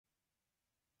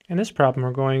In this problem,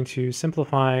 we're going to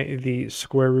simplify the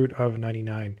square root of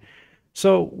 99.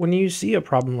 So when you see a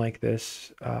problem like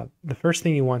this, the first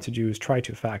thing you want to do is try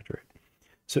to factor it.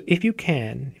 So if you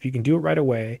can do it right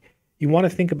away, you want to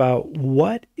think about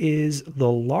what is the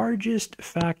largest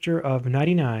factor of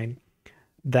 99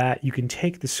 that you can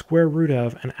take the square root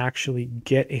of and actually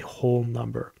get a whole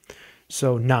number.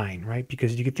 So 9, right?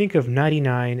 Because you could think of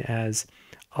 99 as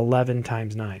 11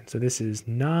 times 9. So this is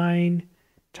 9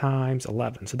 times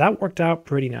 11. So that worked out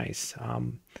pretty nice.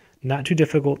 Not too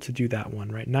difficult to do that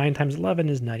one, right? 9 times 11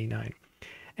 is 99.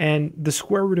 And the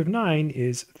square root of 9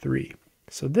 is 3.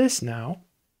 So this now,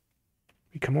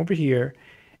 we come over here,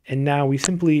 and now we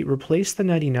simply replace the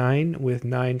 99 with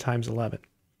 9 times 11.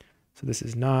 So this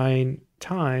is 9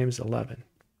 times 11.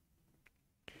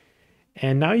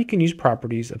 And now you can use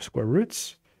properties of square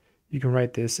roots. You can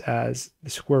write this as the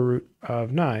square root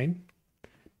of 9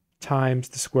 times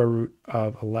the square root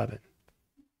of 11.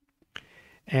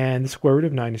 And the square root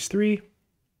of 9 is 3.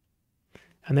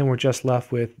 And then we're just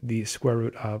left with the square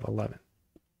root of 11.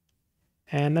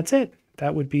 And that's it.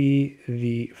 That would be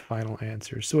the final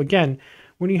answer. So again,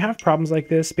 when you have problems like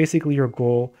this, basically your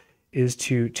goal is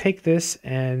to take this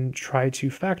and try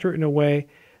to factor it in a way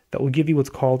that will give you what's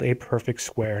called a perfect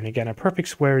square. And again, a perfect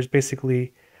square is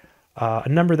basically a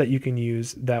number that you can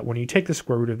use that when you take the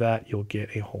square root of that, you'll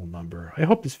get a whole number. I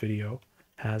hope this video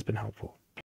has been helpful.